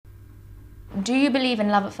Do you believe in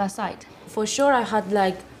love at first sight? For sure, I had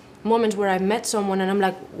like moments where I met someone and I'm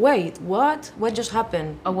like, wait, what? What just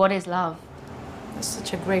happened? Or what is love? That's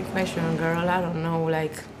such a great question, girl. I don't know,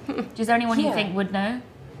 like... Is there anyone you Yeah. think would know?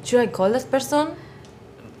 Should I call this person?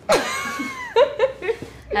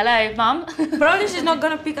 Hello, Mum? Probably she's not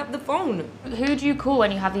gonna pick up the phone. Who do you call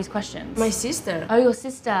when you have these questions? My sister. Oh, your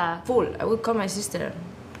sister. Full, I would call my sister.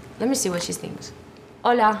 Let me see what she thinks.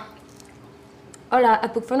 Hola. Hola,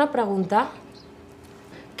 et puc fer una pregunta?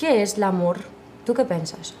 Què és l'amor? Tu què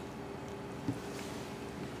penses?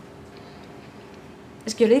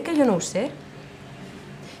 És que jo li dic que jo no ho sé.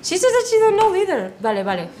 She says that she don't know either. Vale.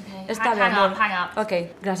 Okay. Està bé, hang amor. up, hang up. Ok,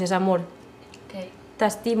 gràcies, amor. Okay.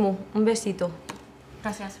 T'estimo. Un besito.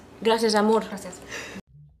 Gracias. Gràcies, amor. Gracias.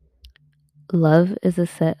 Love is a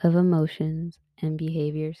set of emotions and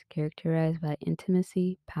behaviors characterized by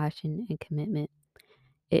intimacy, passion, and commitment.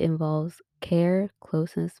 It involves care,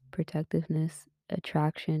 closeness, protectiveness,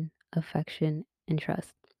 attraction, affection, and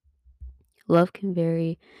trust. Love can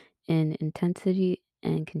vary in intensity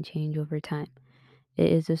and can change over time. It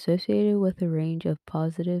is associated with a range of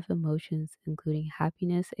positive emotions, including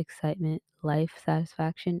happiness, excitement, life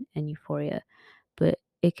satisfaction, and euphoria, but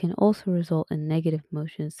it can also result in negative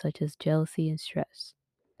emotions such as jealousy and stress.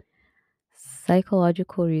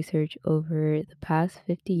 Psychological research over the past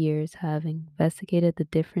 50 years have investigated the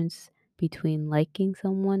difference between liking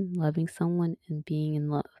someone, loving someone, and being in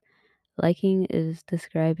love. Liking is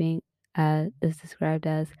described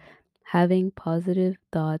as having positive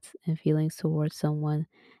thoughts and feelings towards someone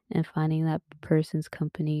and finding that person's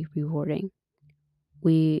company rewarding.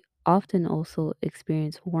 We often also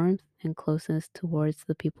experience warmth and closeness towards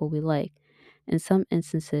the people we like. In some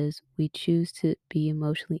instances, we choose to be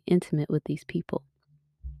emotionally intimate with these people.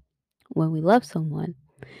 When we love someone,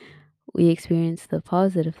 we experience the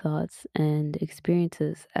positive thoughts and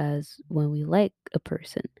experiences as when we like a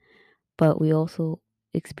person, but we also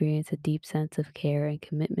experience a deep sense of care and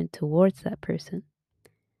commitment towards that person.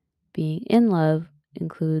 Being in love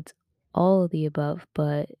includes all of the above,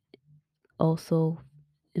 but also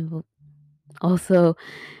invo- also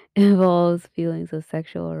involves feelings of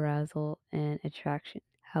sexual arousal and attraction.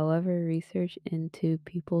 However, research into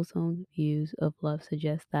people's own views of love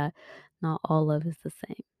suggests that not all love is the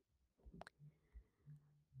same.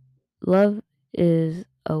 Love is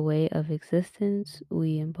a way of existence.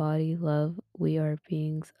 We embody love. We are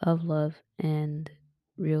beings of love, and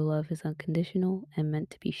real love is unconditional and meant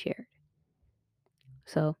to be shared.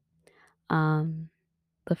 So,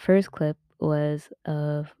 the first clip was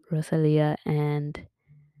of Rosalia, and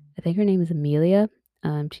I think her name is Amelia.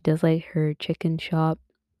 She does like her chicken shop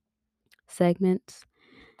segments,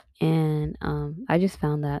 and I just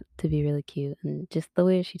found that to be really cute, and just the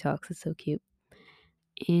way she talks is so cute.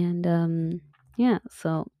 And yeah,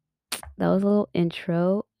 so that was a little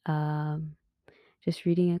intro. Just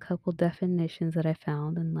reading a couple definitions that I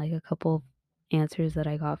found and like a couple answers that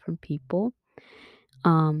I got from people.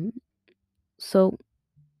 Um, so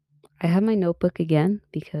I have my notebook again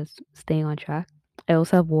because staying on track. I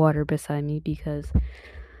also have water beside me because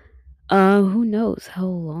who knows how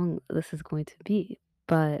long this is going to be.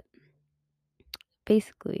 But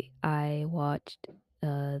basically, I watched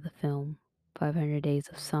the film 500 Days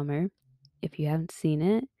of Summer. If you haven't seen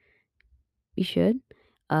it, you should.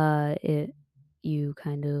 It you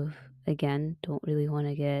kind of again don't really want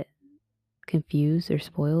to get confused or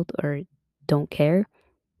spoiled or don't care.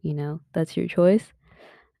 That's your choice.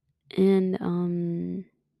 And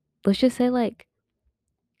let's just say like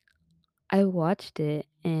I watched it,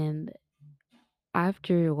 and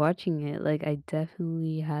after watching it, like I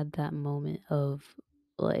definitely had that moment of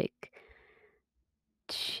like,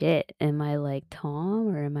 shit, am I like Tom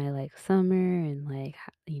or am I like Summer? And like,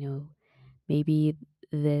 maybe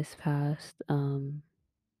this past in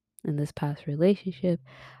this past relationship,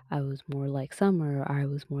 I was more like Summer or I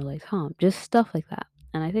was more like Tom. Just stuff like that.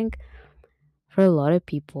 And I think for a lot of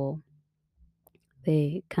people,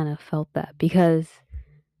 they kind of felt that because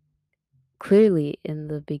clearly in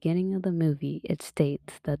the beginning of the movie, it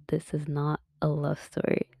states that this is not a love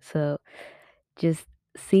story. So just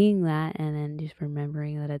seeing that and then just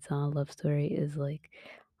remembering that it's not a love story is like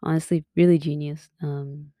honestly really genius.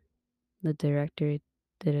 The director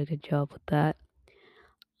did a good job with that.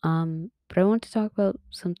 But I want to talk about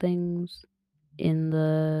some things in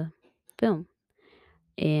the film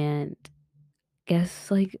and guess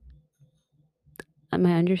like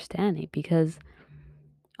my understanding because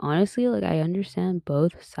honestly like I understand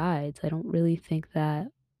both sides. I don't really think that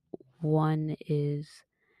one is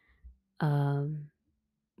um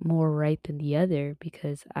more right than the other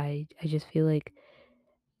because I just feel like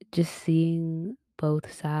just seeing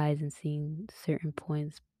both sides and seeing certain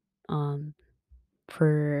points um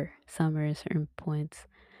for Summer and certain points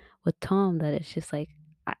with Tom that it's just like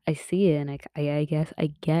I see it and I guess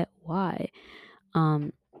I get why.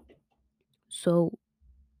 Um so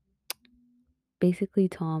basically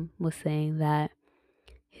Tom was saying that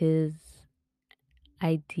his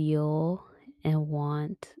ideal and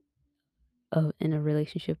want of in a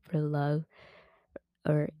relationship for love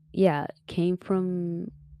or yeah, came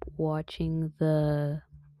from watching the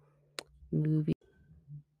movie.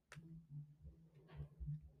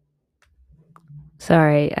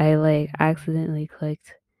 Sorry, I like accidentally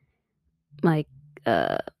clicked my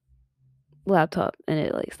uh laptop and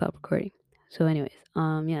it like stopped recording. So anyways,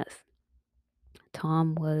 yes.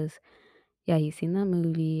 Tom was yeah, he seen that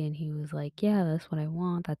movie and he was like, "Yeah, that's what I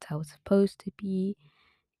want. That's how it's supposed to be."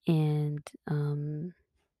 And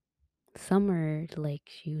Summer like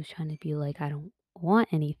she was trying to be like, "I don't want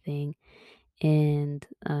anything." And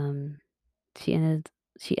she ended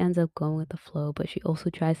she ends up going with the flow, but she also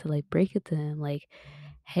tries to like break it to him like,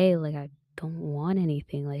 "Hey, like I don't want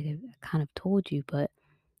anything. Like I kind of told you." But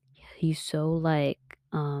he's so like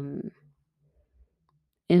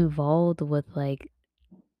involved with like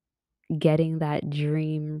getting that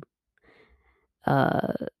dream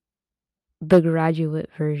uh the graduate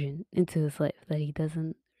version into his life that he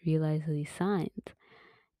doesn't realize that he signed.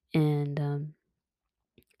 And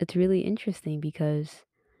it's really interesting because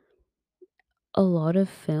a lot of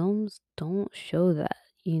films don't show that,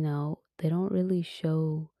 you know, they don't really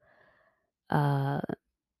show uh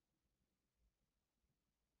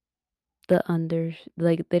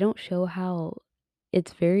like they don't show how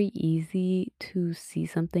it's very easy to see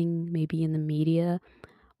something maybe in the media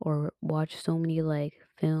or watch so many like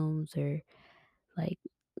films or like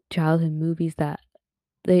childhood movies that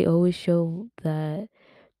they always show that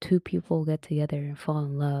two people get together and fall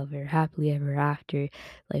in love or happily ever after.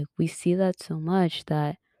 Like we see that so much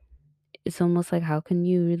that it's almost like how can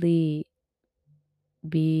you really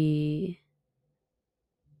be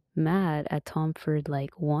mad at Tom for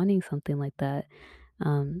like wanting something like that?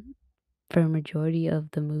 Um, for a majority of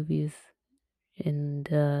the movies and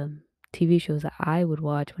TV shows that I would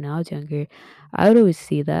watch when I was younger, I would always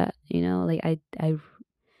see that, you know, like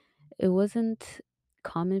it wasn't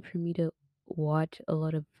common for me to watch a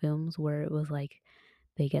lot of films where it was like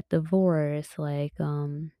they get divorced, like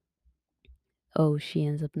oh she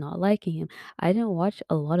ends up not liking him. I didn't watch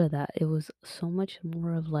a lot of that. It was so much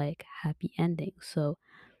more of like happy endings. So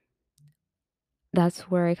that's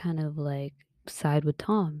where I kind of like side with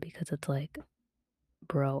Tom because it's like,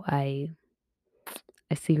 bro, I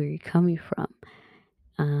see where you're coming from.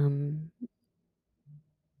 Um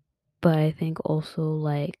but I think also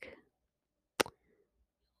like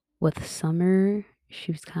with Summer,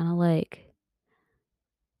 she was kind of like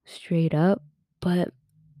straight up, but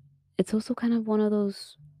it's also kind of one of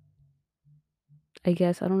those I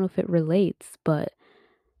guess I don't know if it relates, but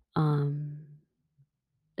um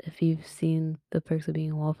if you've seen The Perks of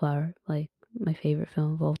Being a Wallflower, like my favorite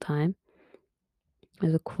film of all time,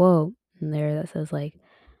 there's a quote in there that says like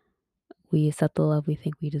we accept the love we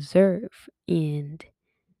think we deserve. And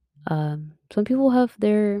some people have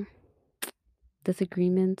their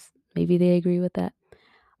disagreements. Maybe they agree with that.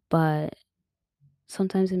 But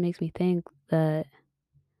sometimes it makes me think that,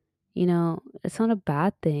 you know, it's not a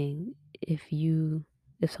bad thing if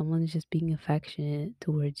someone is just being affectionate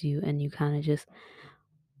towards you and you kind of just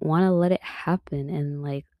want to let it happen and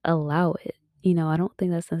like allow it. You know, I don't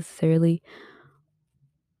think that's necessarily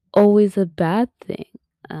always a bad thing.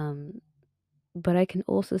 Um, but I can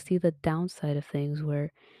also see the downside of things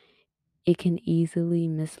where it can easily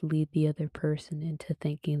mislead the other person into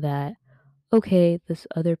thinking that, okay, this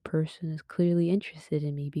other person is clearly interested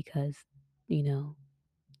in me because, you know,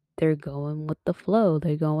 they're going with the flow.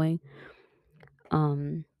 They're going,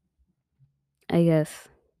 um, I guess,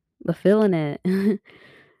 the feeling it.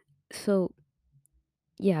 So,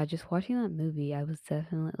 yeah, just watching that movie, I was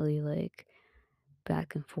definitely like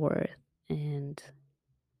back and forth. And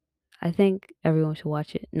I think everyone should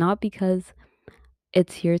watch it. Not because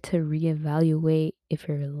it's here to reevaluate if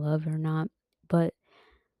you're in love or not, but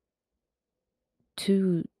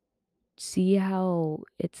to see how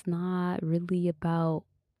it's not really about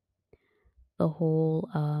the whole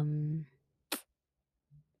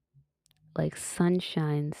like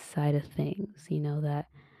sunshine side of things, you know, that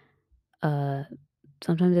uh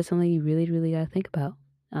sometimes it's something you really, really gotta think about.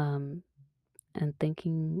 Um and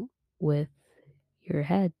thinking with your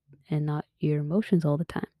head and not your emotions all the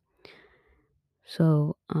time.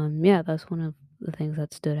 So yeah, that's one of the things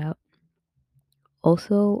that stood out.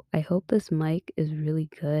 Also, I hope this mic is really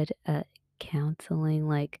good at counseling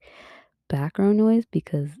like background noise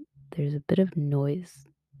because there's a bit of noise,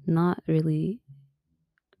 not really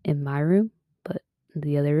in my room, but in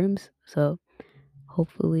the other rooms. So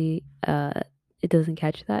hopefully it doesn't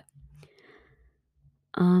catch that.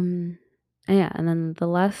 Um and yeah, and then the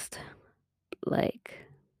last like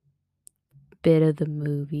bit of the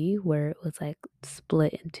movie where it was like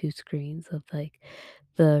split in two screens of like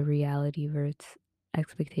the reality versus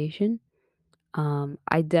expectation.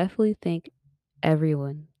 I definitely think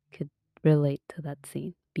everyone could relate to that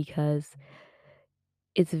scene because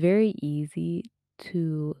it's very easy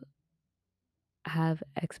to have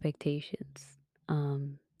expectations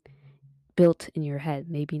built in your head.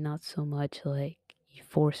 Maybe not so much like you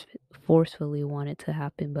forcefully want it to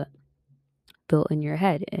happen, but built in your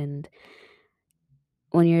head. And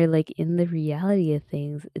when you're like in the reality of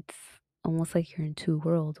things, it's almost like you're in two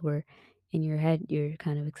worlds where in your head you're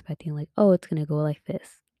kind of expecting like, oh, it's gonna go like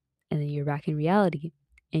this. And then you're back in reality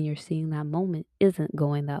and you're seeing that moment isn't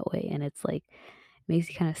going that way. And it's like makes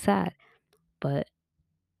you kind of sad. But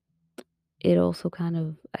it also kind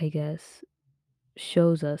of, I guess,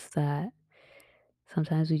 shows us that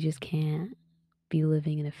sometimes we just can't be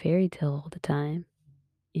living in a fairy tale all the time.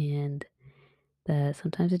 And that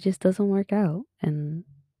sometimes it just doesn't work out. And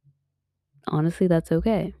honestly, that's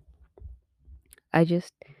okay. I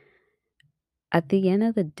just At the end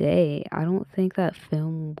of the day, I don't think that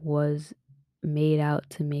film was made out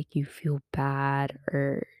to make you feel bad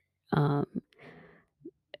or, um,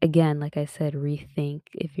 again, like I said, rethink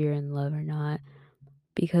if you're in love or not.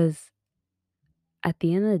 Because at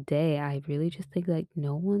the end of the day, I really just think like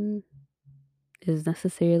no one is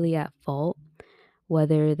necessarily at fault,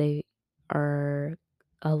 whether they are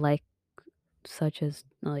alike, such as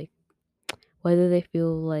like whether they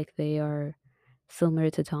feel like they are similar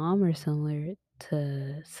to Tom or similar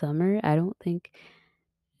to Summer. I don't think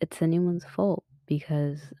it's anyone's fault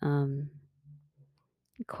because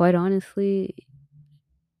quite honestly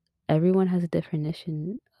everyone has a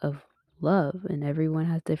definition of love and everyone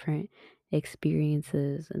has different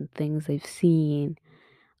experiences and things they've seen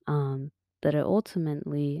um that are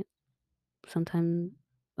ultimately sometimes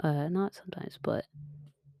not sometimes but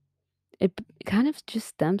it kind of just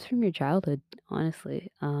stems from your childhood,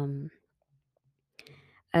 honestly.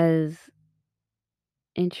 As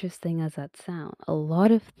interesting as that sound, a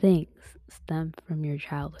lot of things stem from your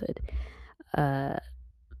childhood. uh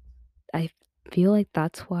I feel like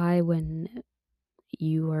that's why when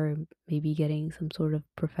you are maybe getting some sort of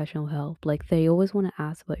professional help, like they always want to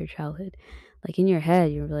ask about your childhood. Like in your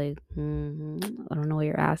head, you're like, I don't know why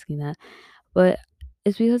you're asking that, but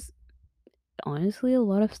it's because honestly, a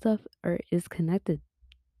lot of stuff is connected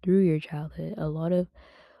through your childhood. A lot of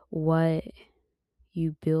what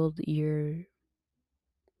you build your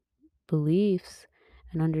beliefs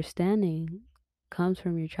and understanding comes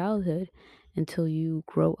from your childhood until you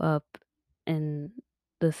grow up and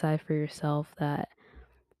decide for yourself that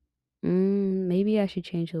maybe I should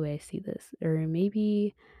change the way I see this. Or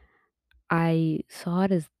maybe I saw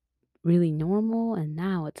it as really normal and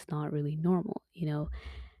now it's not really normal.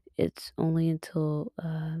 It's only until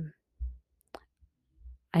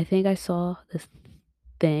I think I saw this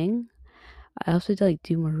thing. I also did like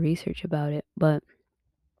do more research about it, but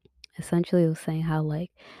essentially it was saying how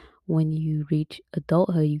like when you reach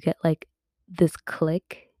adulthood, you get like this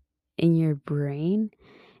click in your brain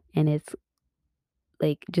and it's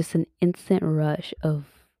like just an instant rush of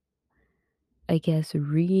I guess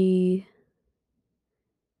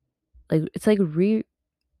like it's like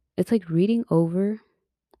reading over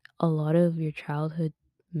a lot of your childhood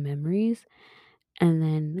memories and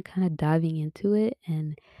then kind of diving into it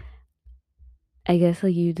and I guess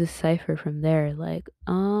like you decipher from there like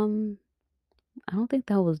I don't think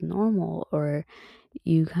that was normal or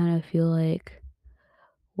you kind of feel like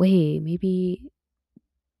wait, maybe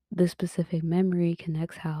this specific memory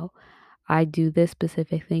connects how I do this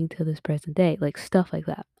specific thing to this present day, like stuff like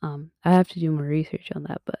that. I have to do more research on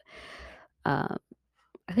that, but um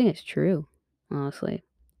I think it's true, honestly.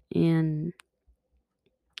 And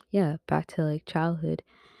yeah, back to like childhood.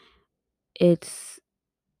 It's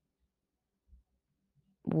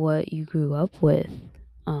what you grew up with.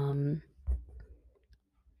 Um,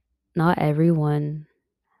 Not everyone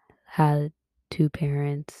had two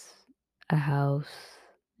parents, a house,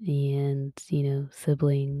 and,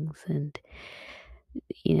 siblings, and,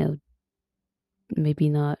 you know, maybe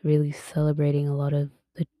not really celebrating a lot of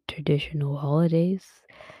the traditional holidays,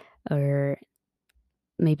 or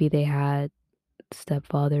maybe they had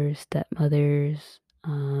stepfathers, stepmothers,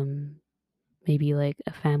 maybe like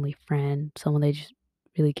a family friend, someone they just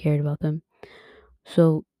really cared about them.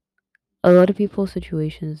 So a lot of people's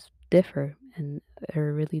situations differ and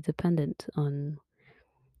are really dependent on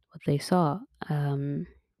what they saw.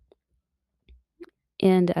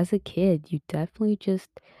 And as a kid, you definitely just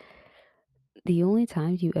the only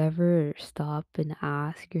times you ever stop and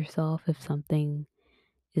ask yourself if something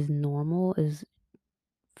is normal is,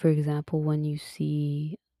 for example, when you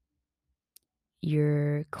see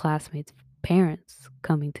your classmates' parents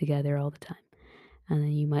coming together all the time. And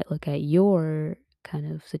then you might look at your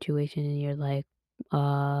kind of situation and you're like,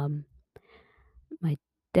 um, my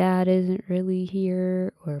dad isn't really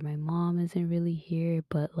here or my mom isn't really here,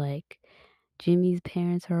 but like Jimmy's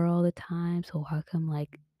parents are all the time. So how come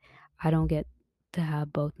like I don't get to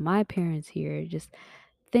have both my parents here? Just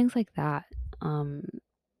things like that. Um,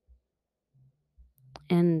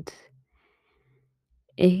 and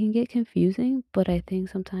it can get confusing, but I think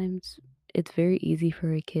sometimes it's very easy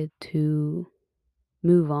for a kid to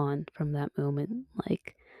move on from that moment.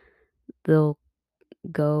 Like they'll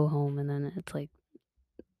go home and then it's like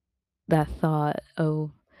that thought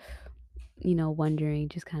of, wondering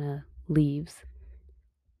just kind of leaves.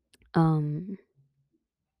 Um,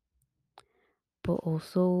 but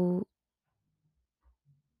also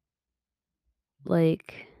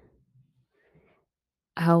like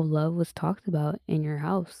how love was talked about in your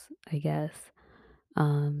house, I guess.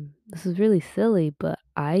 This is really silly, but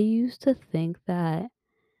I used to think that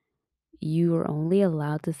you were only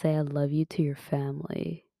allowed to say I love you to your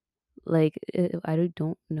family. Like I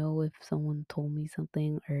don't know if someone told me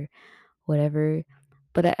something or whatever,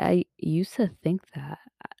 but I used to think that.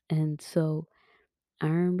 And so I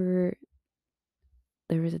remember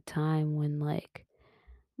there was a time when like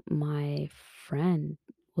my friend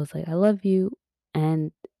was like, "I love you,"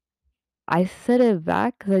 and I said it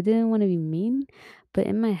back because I didn't want to be mean, but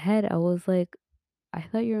in my head I was like, "I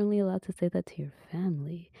thought you're only allowed to say that to your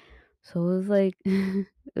family." So it was like it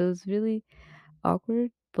was really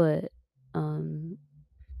awkward, but um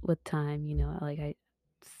with time, like I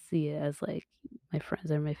see it as like my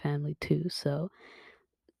friends are my family too. So,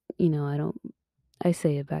 I don't I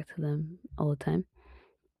say it back to them all the time.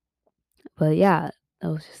 But yeah, that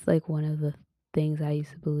was just like one of the things I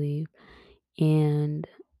used to believe. And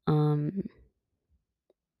um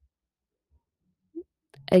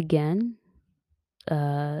again,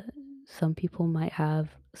 uh some people might have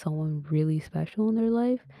someone really special in their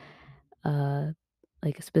life, uh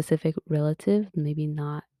like a specific relative, maybe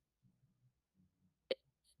not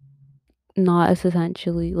as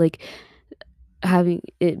essentially like having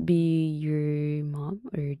it be your mom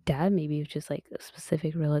or your dad, maybe it's just like a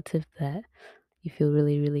specific relative that you feel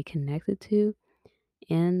really, really connected to.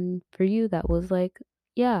 And for you, that was like,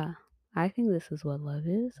 yeah, I think this is what love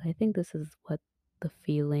is. I think this is what the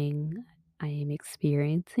feeling I am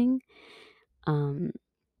experiencing. Um,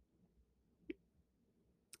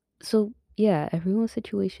 so yeah, everyone's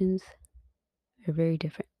situations are very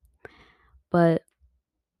different. But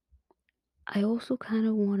I also kind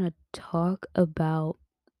of want to talk about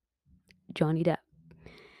Johnny Depp,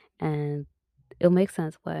 and it'll make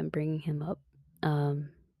sense why I'm bringing him up.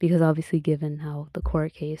 Because obviously, given how the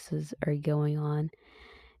court cases are going on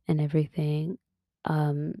and everything,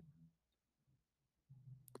 um,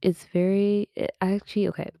 it's very actually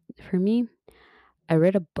okay for me. I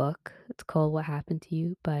read a book. It's called "What Happened to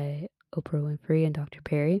You" by Oprah Winfrey and Dr.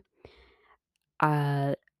 Perry.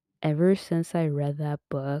 Uh, ever since I read that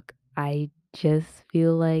book, I just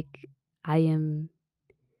feel like I am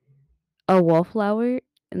a wallflower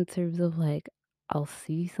in terms of like I'll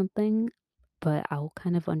see something, but I'll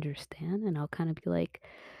kind of understand and I'll kind of be like,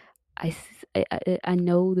 I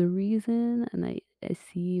know the reason and I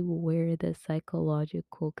see where the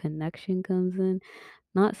psychological connection comes in.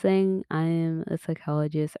 Not saying I am a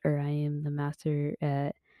psychologist or I am the master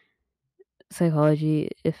at psychology.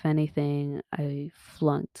 If anything, I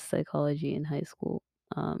flunked psychology in high school.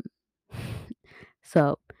 Um,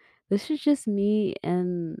 so this is just me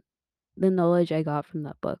and the knowledge I got from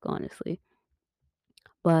that book, honestly.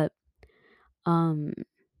 But um,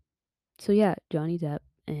 so yeah, Johnny Depp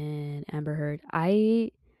and Amber Heard.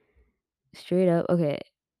 I straight up okay.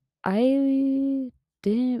 I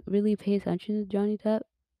didn't really pay attention to Johnny Depp.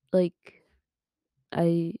 Like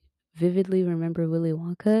I vividly remember Willy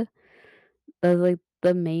Wonka. That was like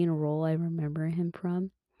the main role I remember him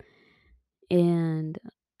from. And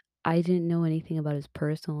I didn't know anything about his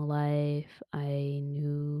personal life. I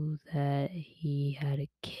knew that he had a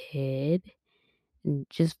kid and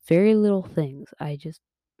just very little things. I just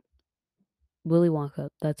Willy Wonka,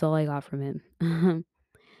 that's all I got from him.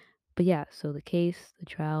 But yeah, so the case, the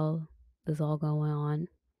trial is all going on.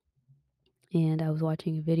 And I was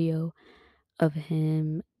watching a video of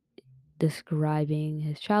him describing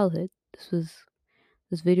his childhood.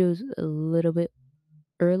 This video is a little bit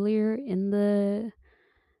earlier in the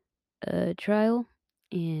trial,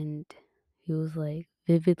 and he was like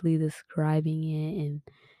vividly describing it and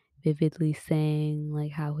vividly saying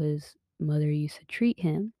like how his mother used to treat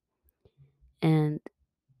him. And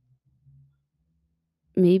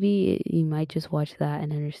maybe you might just watch that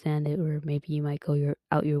and understand it, or maybe you might go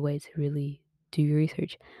your way to really do your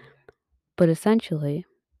research. But essentially,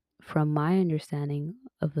 from my understanding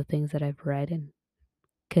of the things that I've read and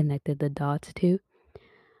connected the dots to,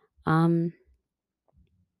 um,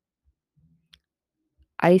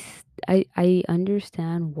 I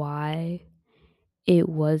understand why it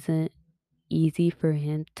wasn't easy for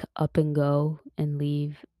him to up and go and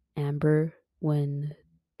leave Amber when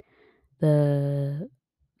the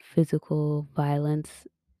physical violence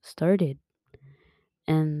started.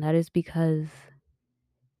 And that is because,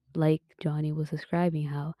 like Johnny was describing,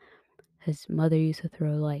 how his mother used to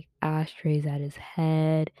throw like ashtrays at his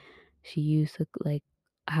head. She used to like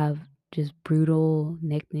have just brutal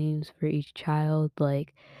nicknames for each child,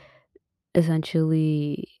 like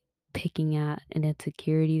essentially picking at an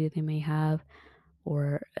insecurity that they may have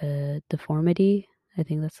or a deformity. I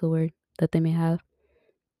think that's the word that they may have.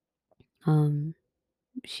 Um,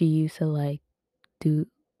 she used to like do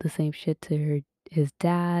the same shit to his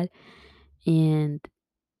dad. And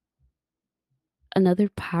another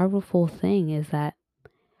powerful thing is that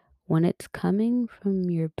when it's coming from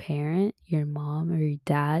your parent, your mom or your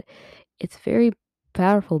dad, it's very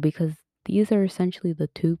powerful because these are essentially the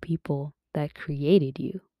two people that created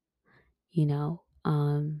you, you know?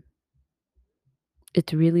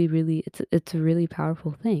 It's really, really it's a really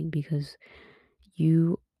powerful thing because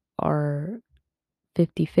you are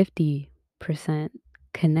 50-50%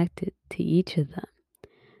 connected to each of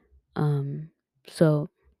them. So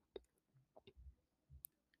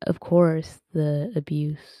of course the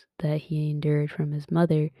abuse that he endured from his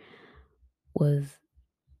mother was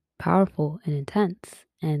powerful and intense.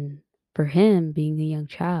 And for him being a young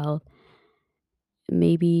child,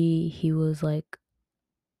 maybe he was like,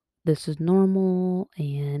 this is normal.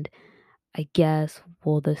 And I guess,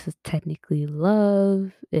 well, this is technically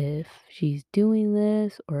love if she's doing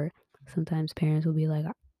this. Or sometimes parents will be like,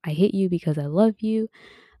 I hit you because I love you.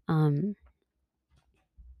 Um,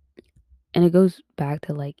 and it goes back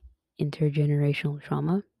to like intergenerational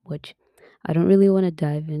trauma, which I don't really want to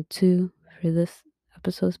dive into for this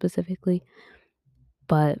episode specifically.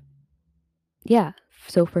 But yeah,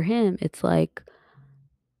 so for him, it's like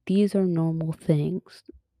these are normal things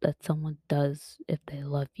that someone does if they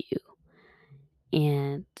love you.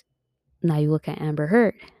 And now you look at Amber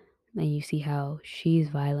Heard and you see how she's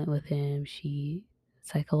violent with him. She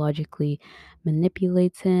psychologically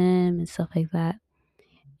manipulates him and stuff like that.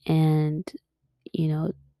 And, you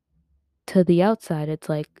know, to the outside, it's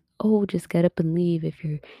like, oh, just get up and leave if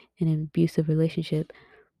you're in an abusive relationship.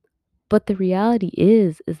 But the reality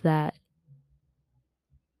is that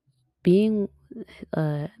being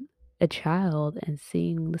uh, a child and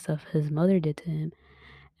seeing the stuff his mother did to him,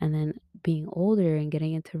 and then being older and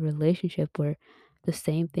getting into a relationship where the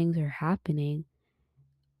same things are happening,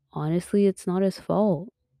 honestly, it's not his fault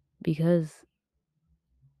because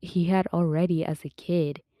he had already, as a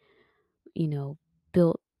kid, you know,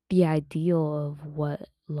 built the ideal of what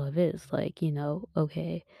love is. Like,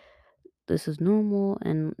 okay, this is normal.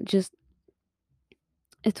 And just,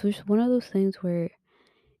 it's just one of those things where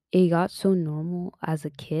it got so normal as a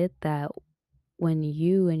kid that when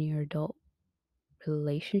you and your adult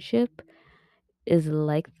relationship is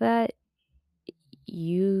like that,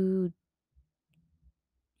 you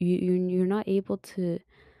you're not able to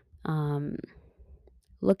um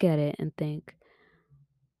look at it and think,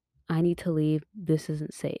 I need to leave, this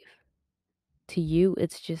isn't safe. To you,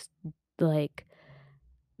 it's just like,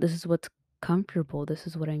 this is what's comfortable, this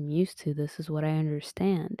is what I'm used to, this is what I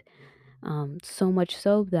understand. So much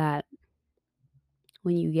so that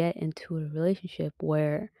when you get into a relationship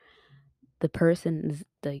where the person is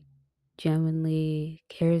like genuinely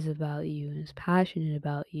cares about you and is passionate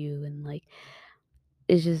about you and like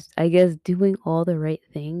is just, I guess, doing all the right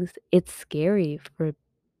things, it's scary for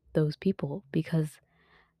those people because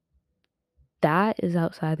that is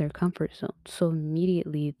outside their comfort zone. So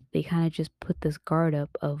immediately they kind of just put this guard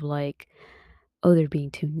up of like, oh, they're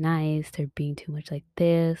being too nice, they're being too much like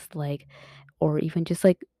this, like, or even just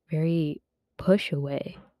like very push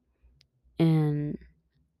away. And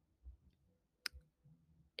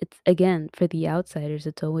it's again, for the outsiders,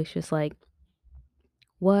 it's always just like,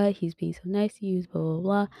 what? He's being so nice to you, blah, blah,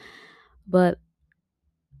 blah. But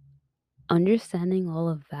understanding all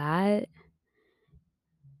of that,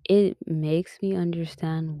 it makes me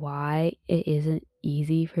understand why it isn't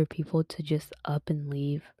easy for people to just up and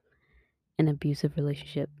leave an abusive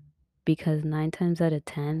relationship because 9 times out of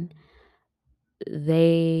 10,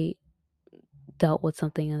 they dealt with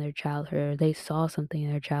something in their childhood or they saw something in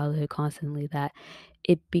their childhood constantly that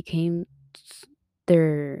it became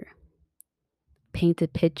their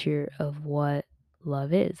painted picture of what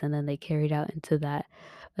love is. And then they carried out into that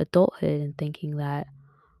adulthood and thinking that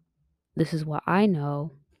this is what I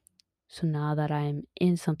know. So now that I'm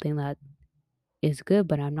in something that is good,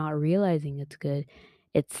 but I'm not realizing it's good,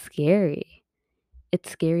 it's scary. It's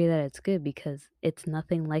scary that it's good because it's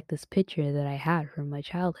nothing like this picture that I had from my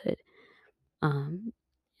childhood. Um,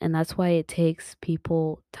 and that's why it takes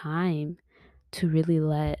people time to really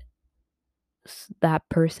let that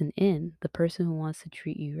person in, the person who wants to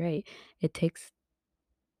treat you right. It takes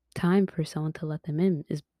time for someone to let them in,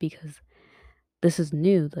 is because this is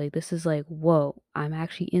new. Like, this is like, whoa, I'm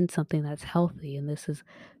actually in something that's healthy. And this is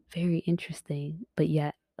very interesting, but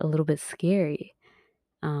yet a little bit scary.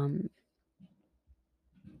 Um,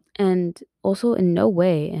 and also, in no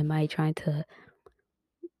way am I trying to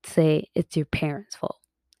say it's your parents' fault.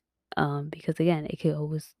 Because again, it could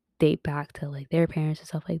always date back to like their parents and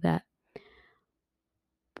stuff like that.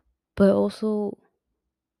 But also,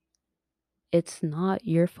 it's not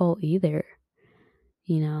your fault either,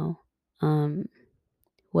 you know? Um,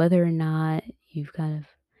 whether or not you've kind of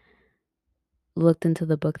looked into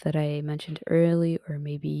the book that I mentioned early, or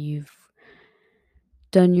maybe you've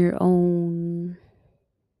done your own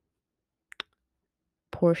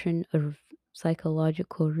portion of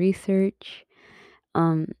psychological research,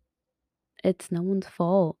 um, it's no one's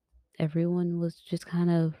fault. Everyone was just kind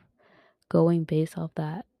of going based off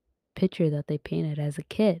that picture that they painted as a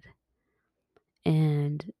kid.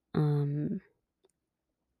 And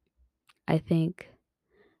I think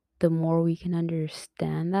the more we can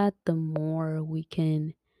understand that, the more we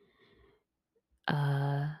can,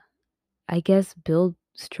 uh, I guess, build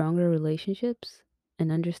stronger relationships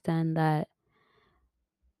and understand that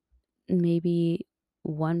maybe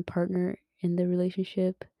one partner in the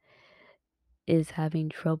relationship is having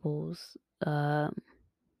troubles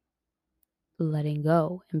letting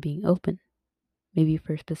go and being open, maybe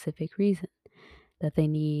for a specific reason that they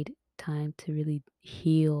need time to really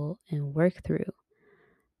heal and work through.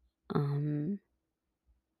 Um,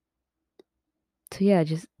 so yeah,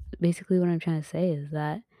 just basically what I'm trying to say is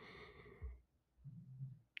that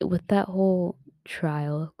with that whole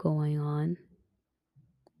trial going on,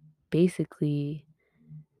 basically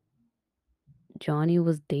Johnny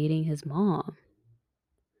was dating his mom.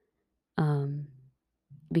 Um,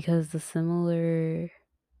 because the similar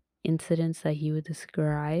incidents that he would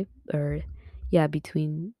describe, or yeah,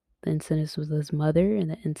 between the incidents with his mother and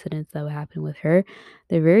the incidents that would happen with her,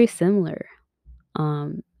 they're very similar.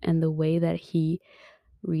 And the way that he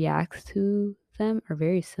reacts to them are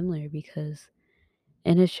very similar because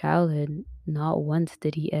in his childhood, not once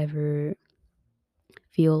did he ever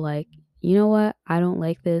feel like, you know what, I don't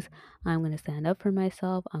like this. I'm going to stand up for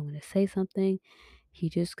myself. I'm going to say something. He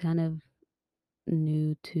just kind of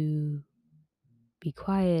knew to be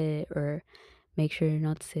quiet or make sure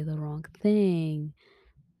not to say the wrong thing.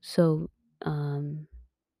 So, um,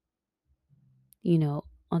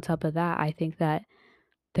 on top of that, I think that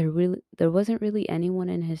there wasn't really anyone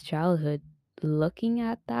in his childhood looking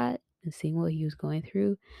at that and seeing what he was going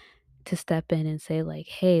through to step in and say like,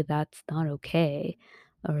 "Hey, that's not okay,"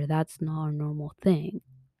 or "That's not a normal thing."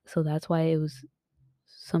 So that's why it was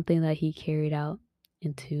something that he carried out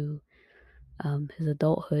into his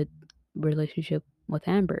adulthood relationship with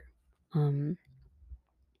Amber. Um,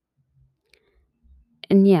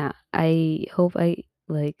 and yeah, I hope I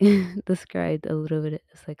like described a little bit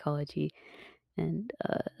of psychology in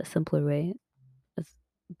a simpler way as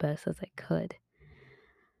best as I could.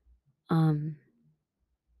 Um,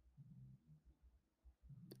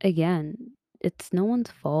 Again, it's no one's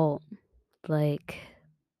fault. Like,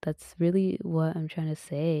 that's really what I'm trying to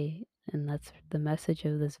say. And that's the message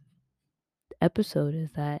of this episode is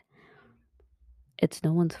that it's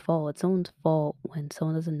no one's fault. It's someone's fault when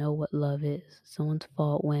someone doesn't know what love is. Someone's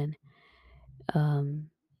fault when um,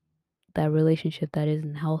 that relationship that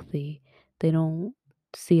isn't healthy, they don't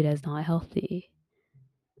see it as not healthy.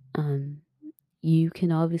 Um, you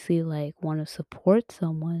can obviously like want to support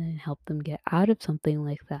someone and help them get out of something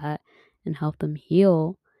like that and help them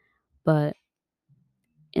heal, but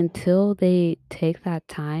until they take that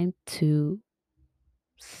time to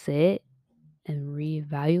sit and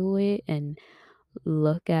reevaluate and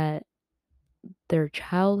look at their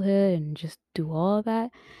childhood and just do all of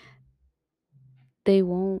that, they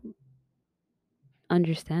won't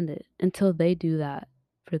understand it until they do that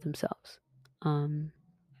for themselves. Um,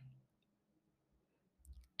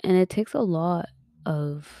 And it takes a lot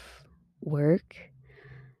of work,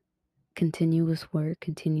 continuous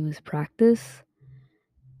practice,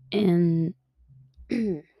 and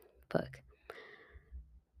fuck.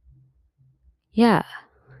 Yeah,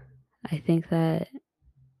 I think that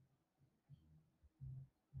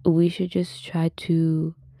we should just try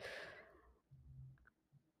to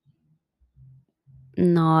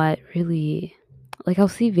not really, like, I'll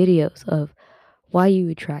see videos of why you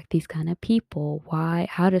attract these kind of people, why,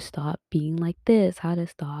 how to stop being like this, how to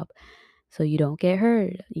stop so you don't get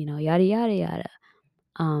hurt, yada yada yada.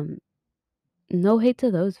 Um, no hate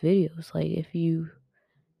to those videos. Like, if you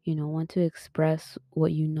want to express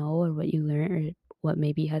what you know or what you learn or what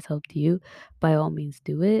maybe has helped you, by all means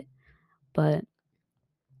do it. But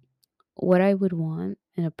what I would want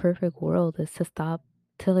in a perfect world is to stop,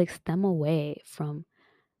 to like stem away from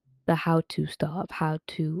the how to stop,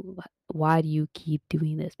 why do you keep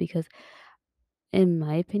doing this? Because in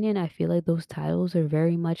my opinion, I feel like those titles are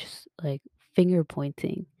very much like finger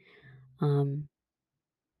pointing. Um,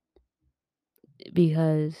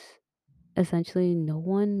 because essentially no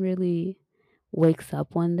one really wakes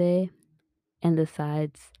up one day and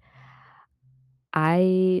decides,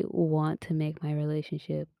 I want to make my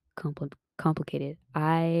relationship complicated.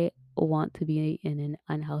 I want to be in an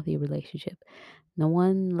unhealthy relationship. No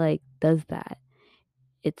one like does that.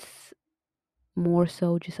 It's more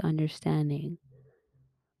so just understanding,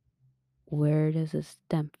 where does it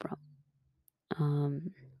stem from?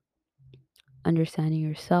 Um, Understanding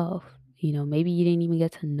yourself. Maybe you didn't even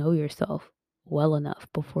get to know yourself well enough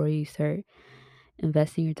before you start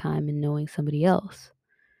investing your time in knowing somebody else.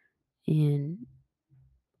 And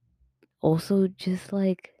also just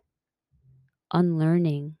like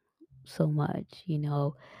unlearning so much,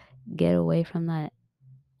 get away from that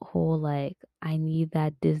whole like, I need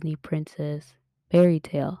that Disney princess fairy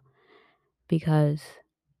tale, because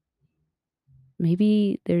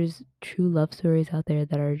maybe there's true love stories out there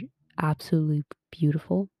that are absolutely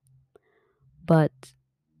beautiful, but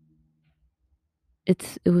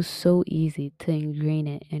it was so easy to ingrain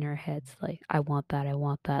it in our heads, like, I want that,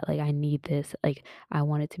 like, I need this, like, I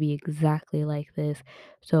want it to be exactly like this,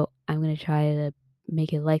 so I'm gonna try to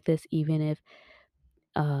make it like this, even if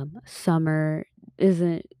Summer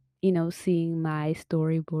isn't, seeing my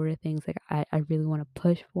storyboard of things. Like, I really want to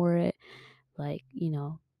push for it. Like,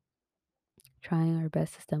 trying our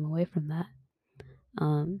best to stem away from that.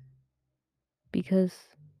 Um, because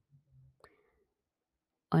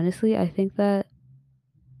honestly, I think that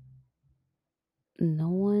no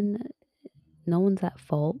one, no one's at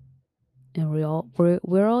fault, and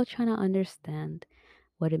we're all trying to understand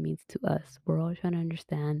what it means to us. We're all trying to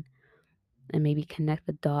understand and maybe connect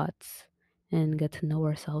the dots and get to know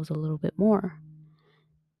ourselves a little bit more.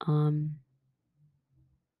 Um,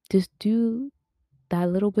 just do that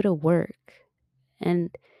little bit of work.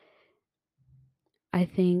 And I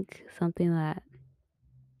think something that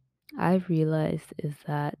I've realized is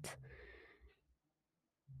that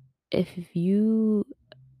if you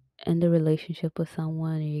end a relationship with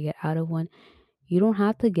someone or you get out of one, you don't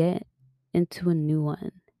have to get into a new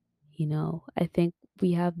one. I think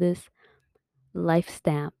we have this life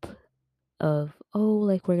stamp of, oh,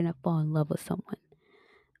 like we're gonna fall in love with someone.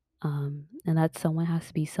 And that someone has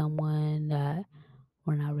to be someone that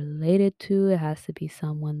we're not related to. It has to be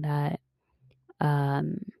someone that,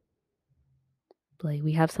 um, like,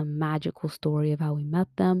 we have some magical story of how we met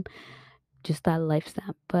them, just that life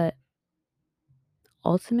stamp. But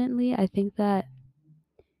ultimately, I think that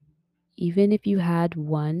even if you had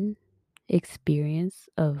one experience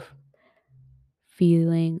of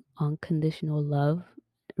feeling unconditional love,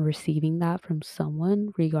 receiving that from someone,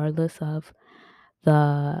 regardless of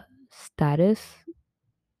the status,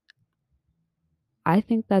 I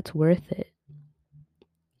think that's worth it.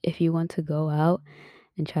 If you want to go out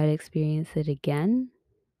and try to experience it again,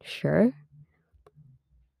 sure.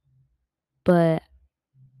 But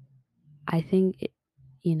I think,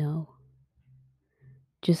 you know,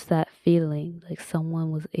 just that feeling like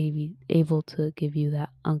someone was able to give you that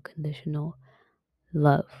unconditional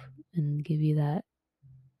love and give you that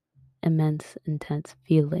immense, intense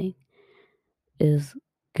feeling is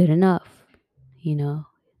good enough, you know?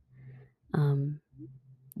 Um,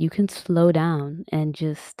 you can slow down and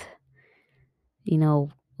just,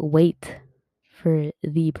 wait for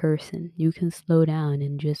the person. You can slow down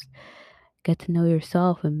and just get to know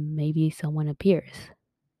yourself, and maybe someone appears.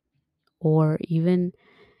 Or even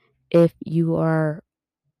if you are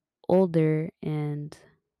older and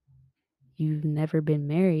you've never been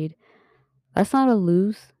married, that's not a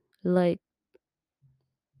lose. Like,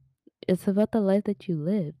 it's about the life that you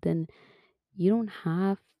lived, and you don't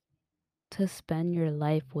have to spend your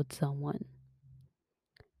life with someone.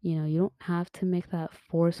 You don't have to make that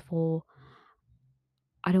forceful,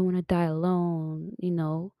 I don't want to die alone.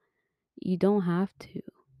 You don't have to.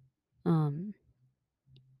 Um,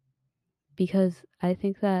 because I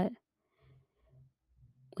think that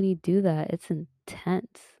when you do that, it's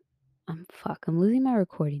intense. I'm losing my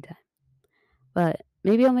recording time. But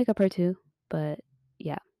maybe I'll make a part two. But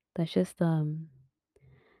yeah, that's just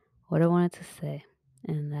what I wanted to say.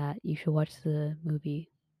 And that you should watch the movie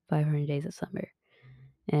 500 Days of Summer.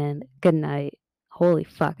 And good night. Holy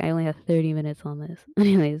fuck, I only have 30 minutes on this.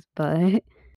 Anyways, bye.